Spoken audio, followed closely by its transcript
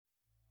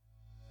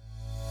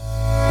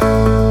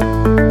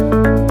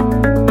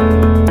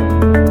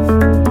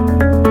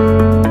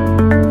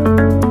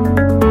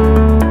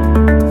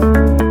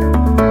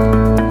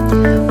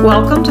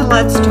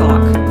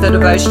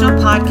devotional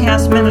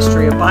podcast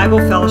ministry of Bible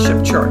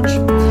Fellowship Church.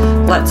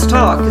 Let's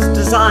Talk is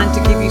designed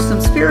to give you some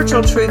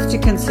spiritual truth to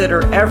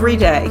consider every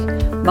day,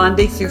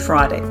 Monday through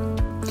Friday.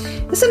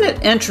 Isn't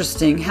it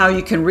interesting how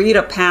you can read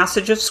a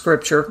passage of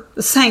Scripture,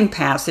 the same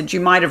passage you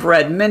might have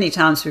read many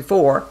times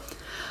before,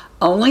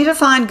 only to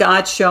find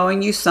God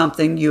showing you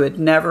something you had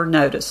never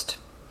noticed?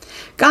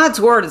 God's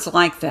Word is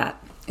like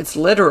that. It's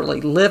literally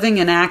living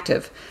and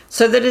active,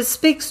 so that it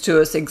speaks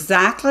to us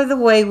exactly the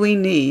way we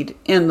need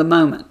in the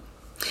moment.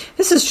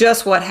 This is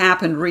just what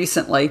happened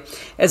recently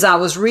as I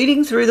was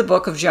reading through the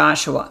book of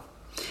Joshua.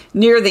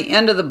 Near the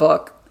end of the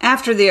book,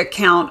 after the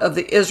account of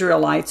the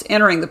Israelites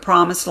entering the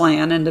promised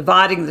land and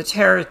dividing the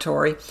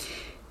territory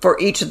for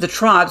each of the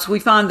tribes, we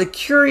find the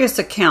curious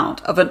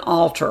account of an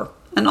altar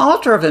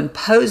of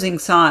imposing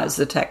size,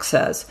 the text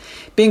says,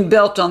 being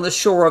built on the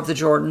shore of the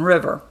Jordan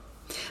River.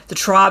 The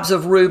tribes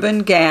of Reuben,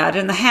 Gad,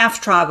 and the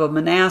half-tribe of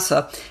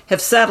Manasseh have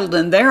settled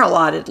in their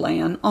allotted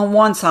land on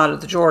one side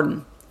of the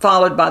Jordan,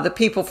 followed by the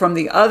people from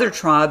the other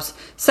tribes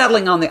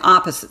settling on the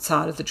opposite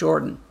side of the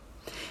Jordan.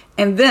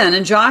 And then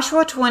in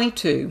Joshua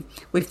 22,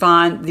 we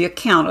find the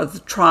account of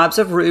the tribes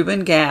of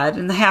Reuben, Gad,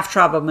 and the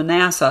half-tribe of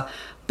Manasseh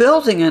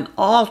building an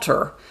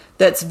altar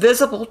that's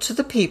visible to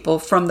the people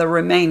from the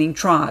remaining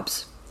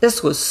tribes.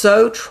 This was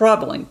so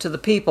troubling to the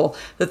people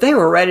that they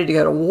were ready to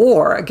go to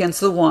war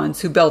against the ones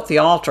who built the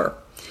altar.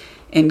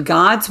 In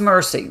God's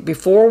mercy,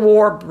 before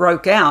war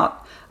broke out,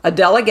 a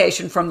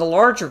delegation from the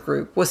larger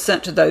group was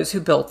sent to those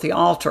who built the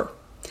altar.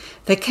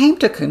 They came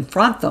to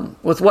confront them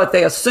with what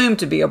they assumed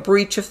to be a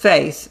breach of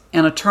faith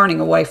and a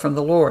turning away from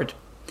the Lord.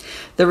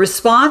 The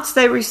response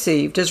they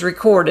received is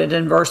recorded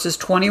in verses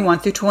 21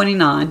 through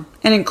 29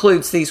 and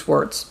includes these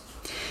words.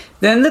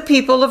 Then the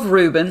people of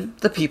Reuben,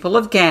 the people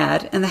of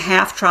Gad, and the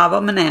half-tribe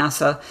of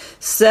Manasseh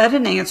said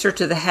in answer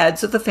to the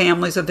heads of the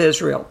families of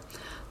Israel,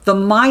 "The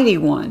mighty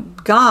one,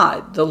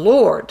 God, the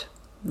Lord,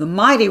 the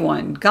mighty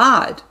one,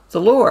 God,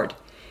 the Lord,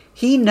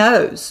 He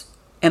knows,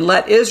 and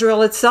let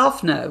Israel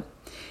itself know.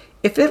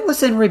 If it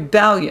was in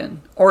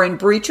rebellion or in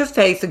breach of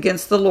faith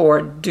against the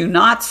Lord, do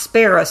not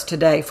spare us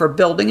today for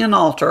building an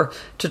altar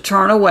to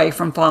turn away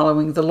from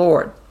following the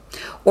Lord.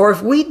 Or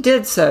if we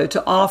did so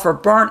to offer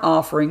burnt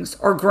offerings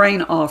or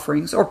grain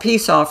offerings or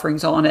peace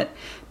offerings on it,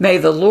 may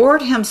the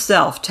Lord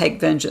Himself take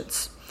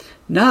vengeance.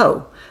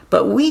 No,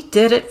 but we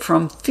did it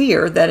from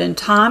fear that in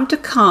time to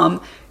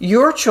come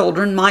your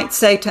children might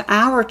say to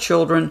our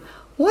children,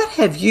 'What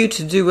have you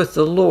to do with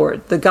the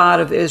Lord, the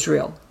God of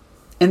Israel?'"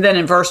 And then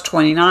in verse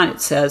 29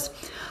 it says,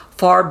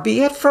 "Far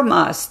be it from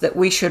us that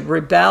we should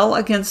rebel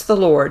against the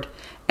Lord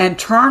and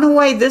turn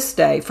away this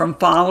day from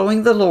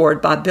following the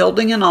Lord by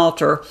building an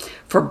altar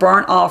for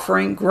burnt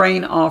offering,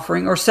 grain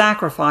offering, or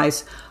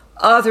sacrifice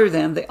other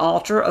than the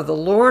altar of the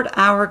Lord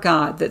our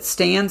God that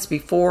stands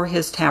before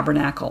His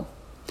tabernacle."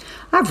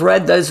 I've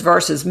read those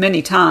verses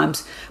many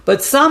times,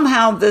 but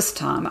somehow this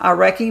time I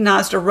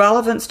recognized a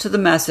relevance to the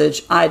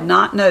message I had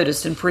not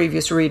noticed in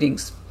previous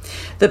readings.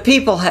 The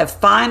people have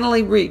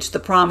finally reached the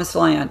promised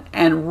land,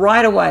 and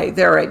right away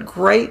they're at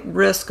great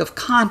risk of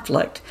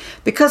conflict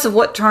because of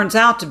what turns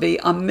out to be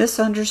a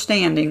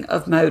misunderstanding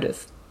of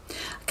motive.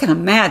 I can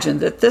imagine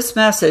that this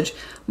message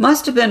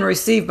must have been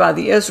received by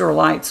the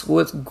Israelites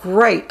with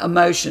great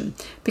emotion,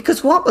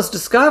 because what was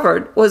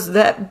discovered was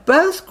that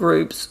both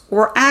groups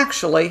were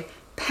actually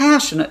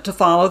passionate to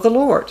follow the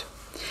Lord.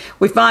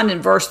 We find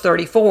in verse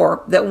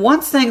 34 that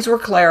once things were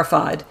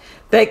clarified,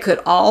 they could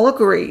all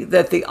agree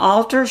that the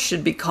altar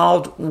should be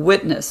called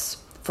witness.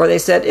 For they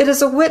said, "It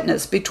is a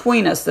witness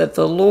between us that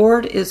the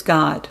Lord is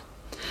God."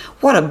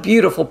 What a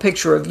beautiful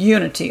picture of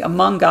unity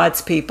among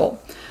God's people.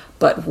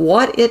 But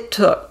what it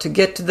took to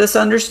get to this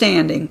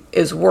understanding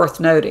is worth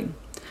noting.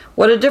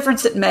 What a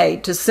difference it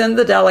made to send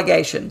the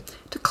delegation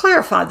to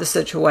clarify the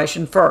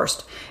situation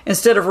first,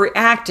 instead of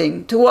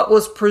reacting to what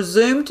was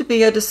presumed to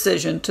be a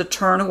decision to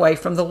turn away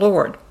from the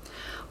Lord.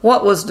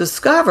 What was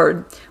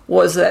discovered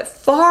was that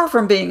far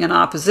from being in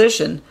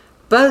opposition,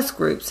 both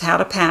groups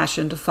had a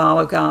passion to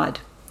follow God.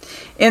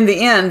 In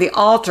the end, the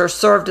altar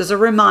served as a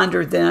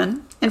reminder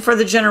then, and for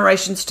the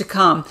generations to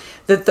come,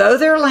 that though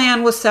their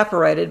land was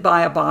separated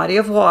by a body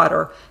of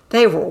water,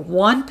 they were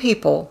one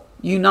people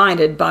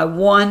united by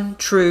one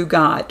true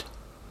God.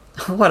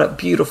 What a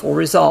beautiful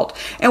result,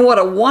 and what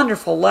a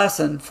wonderful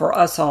lesson for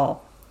us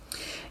all.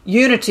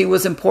 Unity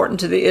was important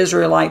to the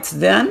Israelites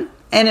then,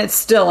 and it's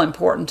still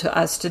important to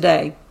us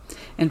today.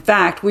 In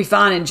fact, we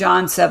find in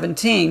John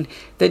 17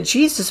 that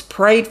Jesus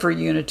prayed for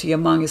unity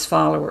among His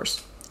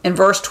followers. In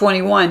verse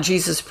 21,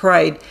 Jesus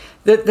prayed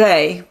that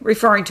they,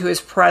 referring to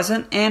His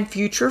present and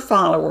future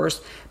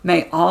followers,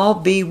 may all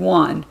be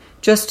one,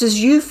 just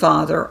as you,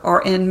 Father,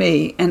 are in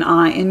me and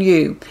I in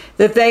you,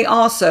 that they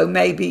also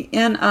may be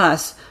in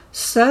us,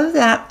 so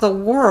that the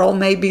world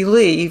may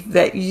believe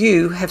that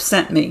you have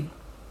sent me.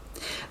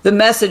 The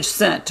message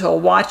sent to a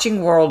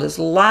watching world is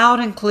loud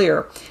and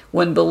clear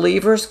when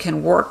believers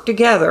can work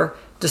together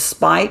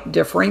despite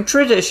differing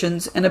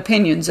traditions and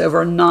opinions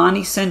over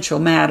non-essential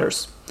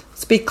matters.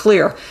 Let's be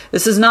clear,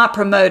 this is not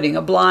promoting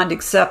a blind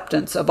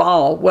acceptance of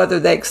all, whether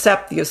they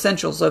accept the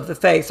essentials of the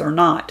faith or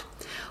not.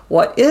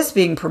 What is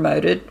being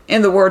promoted,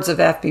 in the words of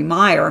F.B.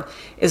 Meyer,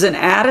 is an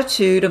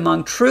attitude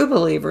among true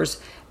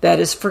believers that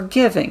is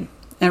forgiving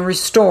and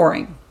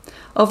restoring,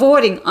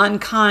 avoiding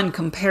unkind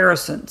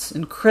comparisons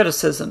and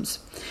criticisms,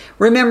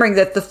 remembering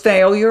that the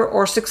failure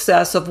or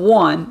success of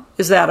one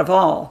is that of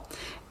all,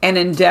 and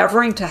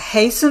endeavoring to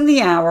hasten the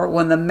hour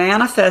when the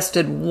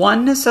manifested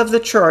oneness of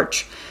the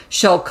church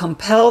shall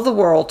compel the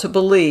world to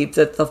believe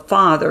that the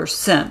Father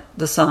sent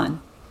the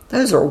Son.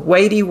 Those are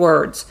weighty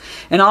words,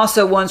 and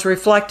also ones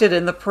reflected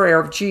in the prayer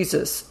of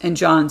Jesus in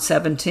John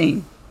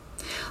 17.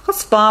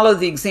 Let's follow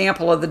the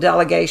example of the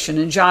delegation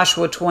in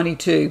Joshua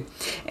 22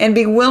 and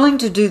be willing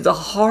to do the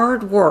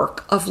hard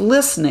work of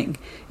listening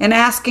and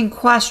asking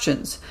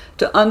questions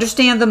to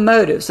understand the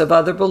motives of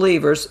other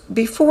believers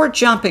before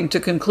jumping to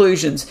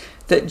conclusions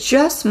that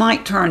just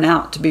might turn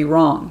out to be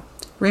wrong.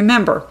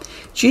 Remember,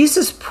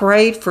 Jesus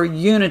prayed for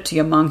unity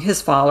among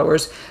his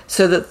followers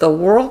so that the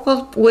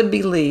world would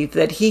believe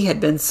that he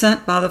had been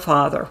sent by the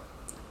Father.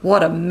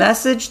 What a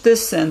message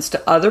this sends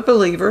to other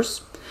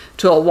believers,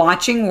 to a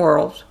watching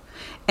world,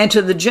 and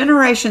to the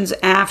generations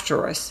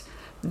after us,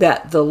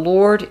 that the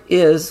Lord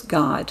is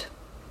God.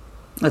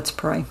 Let's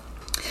pray.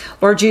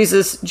 Lord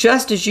Jesus,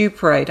 just as you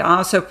prayed, I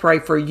also pray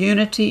for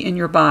unity in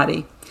your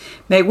body.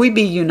 May we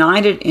be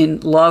united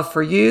in love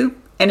for you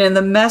and in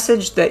the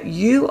message that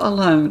you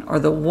alone are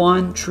the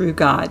one true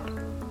God.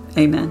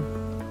 Amen.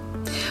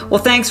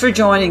 Well, thanks for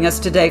joining us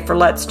today for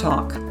Let's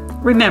Talk.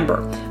 Remember,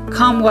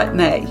 come what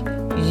may,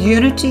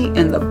 unity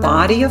in the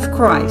body of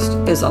Christ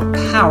is a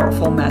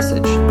powerful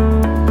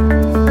message.